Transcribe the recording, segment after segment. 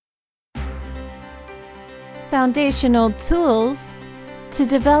foundational tools to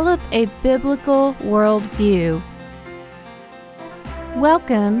develop a biblical worldview.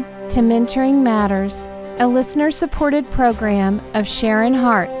 Welcome to Mentoring Matters, a listener-supported program of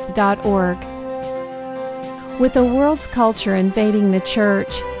SharonHearts.org. With the world's culture invading the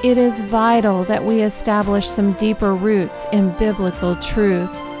church, it is vital that we establish some deeper roots in biblical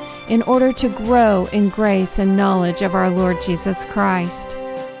truth in order to grow in grace and knowledge of our Lord Jesus Christ.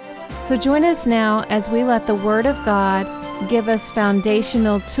 So join us now as we let the Word of God give us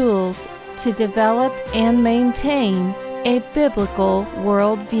foundational tools to develop and maintain a biblical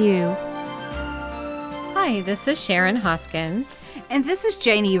worldview. Hi, this is Sharon Hoskins. And this is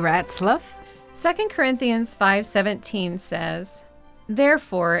Janie Ratzlaff. 2 Corinthians 5:17 says,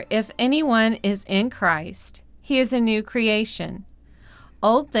 "Therefore, if anyone is in Christ, he is a new creation.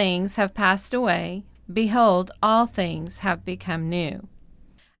 Old things have passed away. Behold, all things have become new."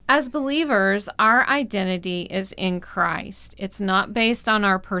 As believers, our identity is in Christ. It's not based on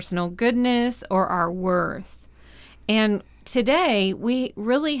our personal goodness or our worth. And today, we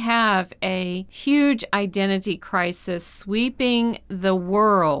really have a huge identity crisis sweeping the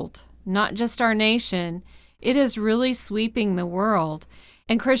world, not just our nation. It is really sweeping the world.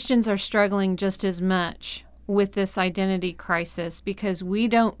 And Christians are struggling just as much with this identity crisis because we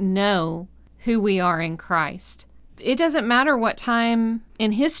don't know who we are in Christ. It doesn't matter what time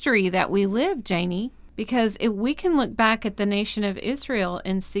in history that we live, Janie, because if we can look back at the nation of Israel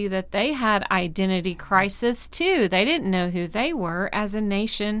and see that they had identity crisis too. They didn't know who they were as a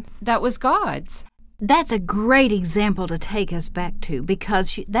nation that was God's. That's a great example to take us back to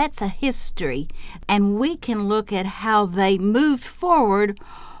because that's a history, and we can look at how they moved forward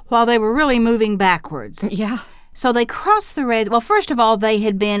while they were really moving backwards. Yeah. So they crossed the Red. Well, first of all, they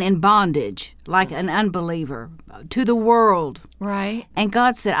had been in bondage, like an unbeliever, to the world. Right. And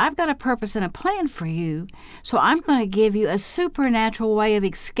God said, I've got a purpose and a plan for you, so I'm going to give you a supernatural way of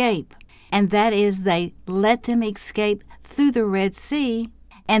escape. And that is they let them escape through the Red Sea,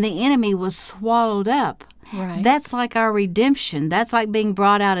 and the enemy was swallowed up. Right. That's like our redemption. That's like being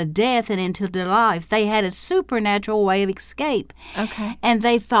brought out of death and into the life. They had a supernatural way of escape. Okay. And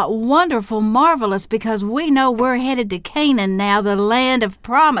they thought, wonderful, marvelous, because we know we're headed to Canaan now, the land of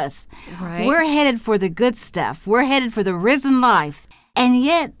promise. Right. We're headed for the good stuff. We're headed for the risen life. And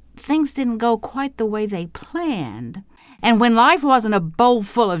yet, things didn't go quite the way they planned. And when life wasn't a bowl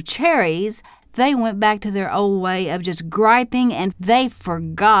full of cherries, they went back to their old way of just griping, and they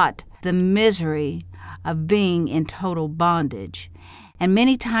forgot the misery of being in total bondage. And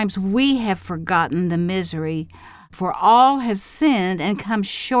many times we have forgotten the misery, for all have sinned and come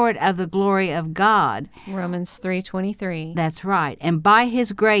short of the glory of God. Romans 3:23. That's right. And by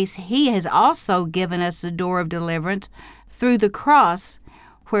His grace, He has also given us the door of deliverance through the cross,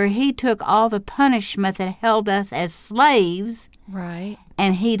 where He took all the punishment that held us as slaves. Right.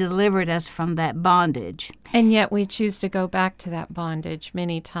 And He delivered us from that bondage. And yet we choose to go back to that bondage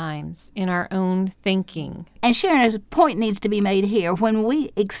many times in our own thinking. And Sharon, a point needs to be made here. When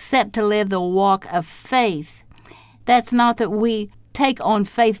we accept to live the walk of faith, that's not that we take on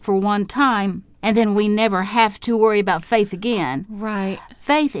faith for one time and then we never have to worry about faith again. Right.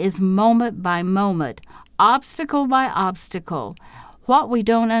 Faith is moment by moment, obstacle by obstacle. What we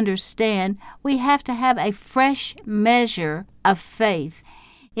don't understand, we have to have a fresh measure of faith.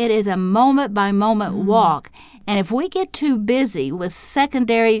 It is a moment-by-moment walk. And if we get too busy with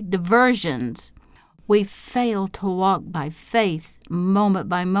secondary diversions, we fail to walk by faith moment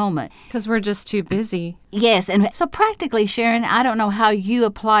by moment. Because we're just too busy. Yes, and so practically, Sharon, I don't know how you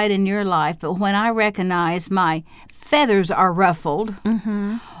apply it in your life, but when I recognize my feathers are ruffled,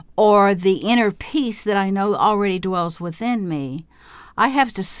 or the inner peace that I know already dwells within me, I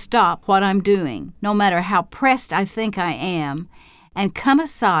have to stop what I'm doing, no matter how pressed I think I am, and come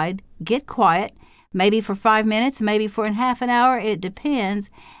aside, get quiet, maybe for 5 minutes, maybe for half an hour, it depends,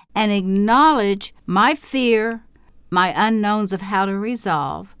 and acknowledge my fear, my unknowns of how to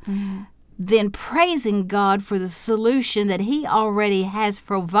resolve, then praising God for the solution that He already has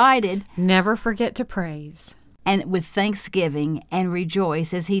provided. Never forget to praise. And with thanksgiving and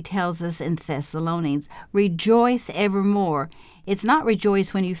rejoice, as He tells us in Thessalonians, rejoice evermore. It's not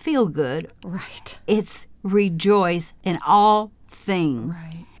rejoice when you feel good. Right. It's rejoice in all things.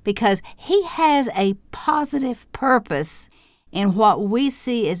 Right. Because He has a positive purpose in what we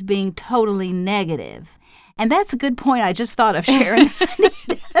see as being totally negative. And that's a good point I just thought of, Sharon.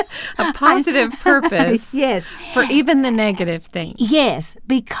 A positive purpose. Yes. For even the negative things. Yes,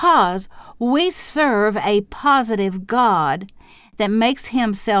 because we serve a positive God that makes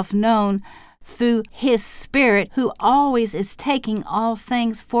Himself known through His Spirit, who always is taking all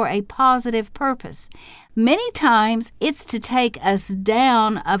things for a positive purpose. Many times it's to take us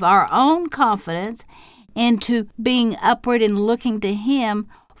down of our own confidence into being upward and looking to Him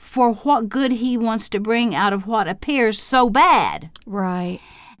for what good He wants to bring out of what appears so bad. Right.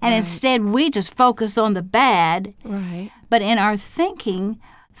 And instead we just focus on the bad. Right. But in our thinking,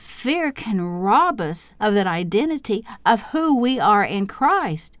 fear can rob us of that identity of who we are in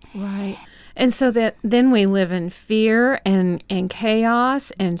Christ. Right. And so that then we live in fear and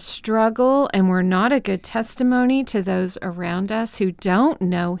chaos and struggle, and we're not a good testimony to those around us who don't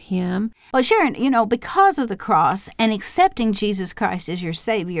know Him. Well, Sharon, because of the cross and accepting Jesus Christ as your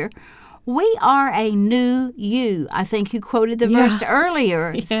Savior, we are a new you. I think you quoted the verse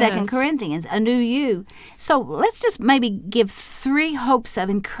earlier, Yes. 2 Corinthians, a new you. So let's just maybe give 3 hopes of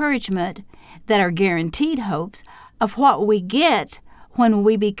encouragement that are guaranteed hopes of what we get when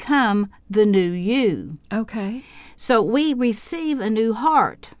we become the new you. Okay. So we receive a new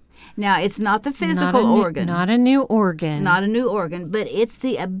heart. Now, it's not the physical organ. Not a new organ. Not a new organ, but it's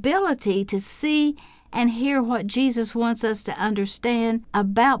the ability to see and hear what Jesus wants us to understand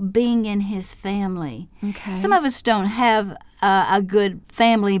about being in His family. Okay. Some of us don't have a good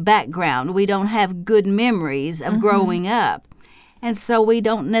family background. We don't have good memories of growing up. And so we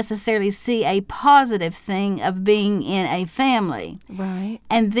don't necessarily see a positive thing of being in a family. Right.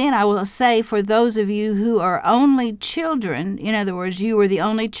 And then I will say, for those of you who are only children, in other words, you were the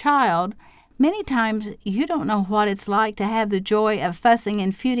only child, many times you don't know what it's like to have the joy of fussing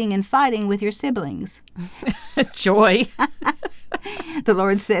and feuding and fighting with your siblings. Joy. The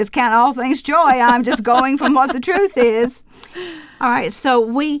Lord says, count all things joy. I'm just going from what the truth is. All right, so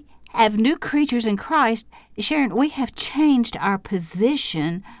we have new creatures in Christ. Sharon, we have changed our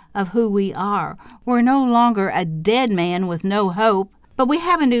position of who we are. We're no longer a dead man with no hope, but we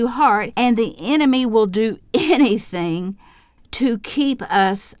have a new heart, and the enemy will do anything to keep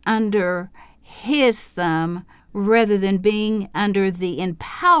us under his thumb rather than being under the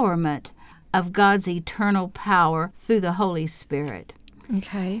empowerment of God's eternal power through the Holy Spirit.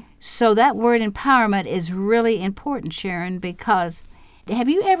 Okay. So that word empowerment is really important, Sharon, because have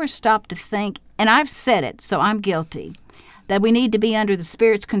you ever stopped to think, and I've said it, so I'm guilty, that we need to be under the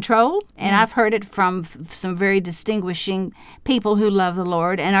Spirit's control? And Yes. I've heard it from some very distinguishing people who love the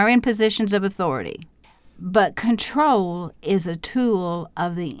Lord and are in positions of authority. But control is a tool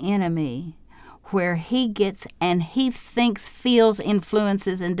of the enemy where he gets and he thinks, feels,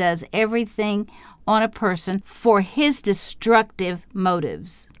 influences, and does everything on a person for his destructive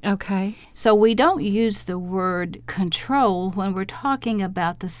motives. Okay. So we don't use the word control when we're talking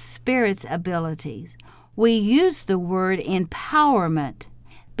about the Spirit's abilities. We use the word empowerment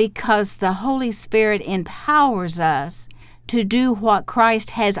because the Holy Spirit empowers us to do what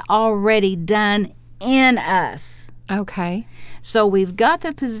Christ has already done in us. Okay. So we've got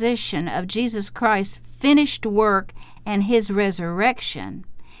the position of Jesus Christ's finished work and His resurrection.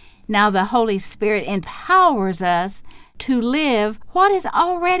 Now the Holy Spirit empowers us to live what is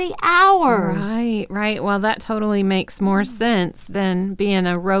already ours. Right. Well, that totally makes more sense than being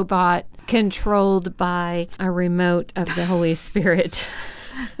a robot controlled by a remote of the Holy Spirit.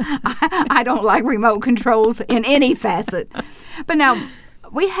 I don't like remote controls in any facet. But now,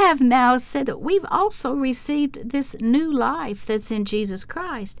 we have now said that we've also received this new life that's in Jesus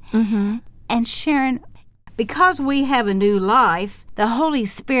Christ. Mm-hmm. And Sharon, because we have a new life, the Holy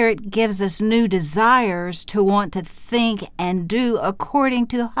Spirit gives us new desires to want to think and do according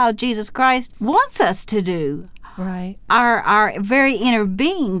to how Jesus Christ wants us to do. Right. Our very inner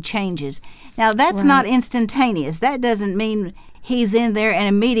being changes. Now, that's not instantaneous. That doesn't mean He's in there and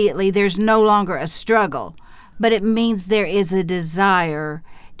immediately there's no longer a struggle. But it means there is a desire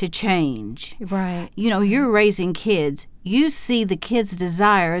to change. Right. You're raising kids. You see the kids'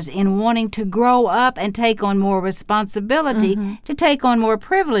 desires in wanting to grow up and take on more responsibility, to take on more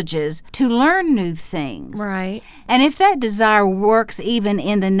privileges, to learn new things. Right. And if that desire works even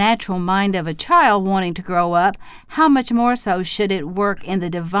in the natural mind of a child wanting to grow up, how much more so should it work in the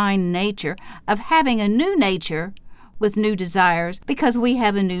divine nature of having a new nature with new desires, because we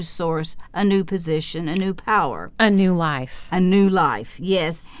have a new source, a new position, a new power. A new life. A new life,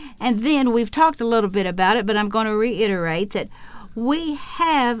 yes. And then we've talked a little bit about it, but I'm going to reiterate that we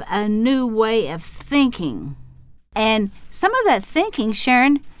have a new way of thinking. And some of that thinking,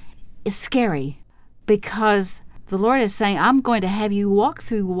 Sharon, is scary because the Lord is saying, I'm going to have you walk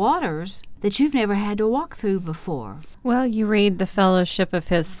through waters that you've never had to walk through before. Well, you read the fellowship of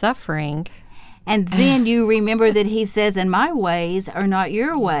His suffering. And then you remember that he says, and my ways are not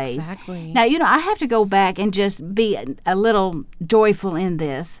your ways. Exactly. Now, I have to go back and just be a little joyful in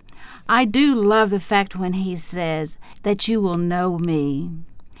this. I do love the fact when he says that you will know me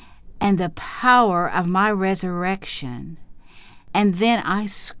and the power of my resurrection. And then I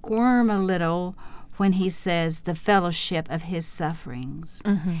squirm a little when he says the fellowship of his sufferings.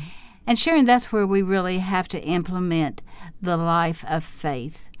 Mm-hmm. And Sharon, that's where we really have to implement the life of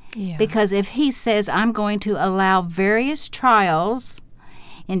faith. Yeah. Because if he says, I'm going to allow various trials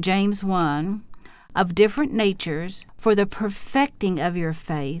in James 1 of different natures for the perfecting of your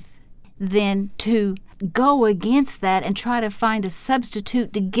faith, then to go against that and try to find a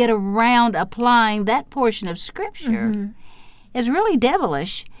substitute to get around applying that portion of Scripture is really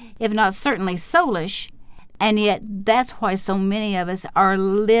devilish, if not certainly soulish. And yet that's why so many of us are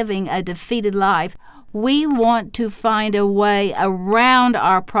living a defeated life. We want to find a way around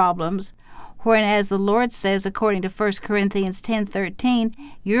our problems, whereas the Lord says, according to 1 Corinthians 10:13,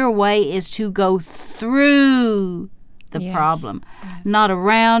 your way is to go through the problem, not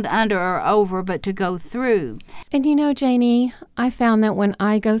around, under, or over, but to go through. And Janie, I found that when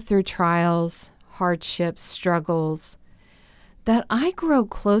I go through trials, hardships, struggles, that I grow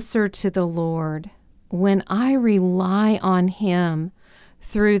closer to the Lord when I rely on Him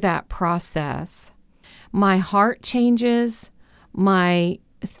through that process. My heart changes, my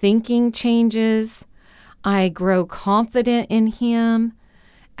thinking changes, I grow confident in Him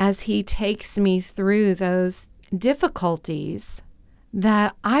as He takes me through those difficulties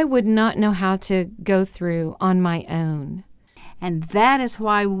that I would not know how to go through on my own. And that is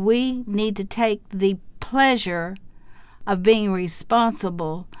why we need to take the pleasure of being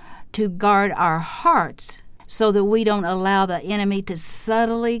responsible to guard our hearts so that we don't allow the enemy to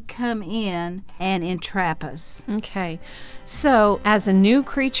subtly come in and entrap us. Okay, so as a new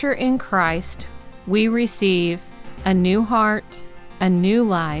creature in Christ, we receive a new heart, a new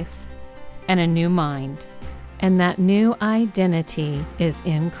life, and a new mind. And that new identity is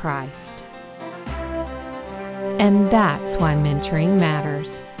in Christ. And that's why mentoring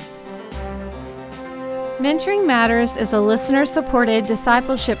matters. Mentoring Matters is a listener-supported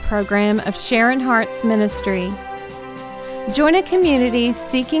discipleship program of Sharon Hart's ministry. Join a community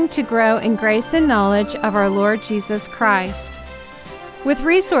seeking to grow in grace and knowledge of our Lord Jesus Christ, with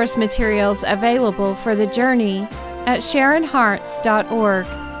resource materials available for the journey at SharonHarts.org.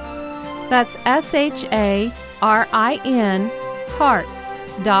 That's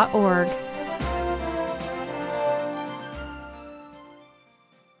SharinHearts.org.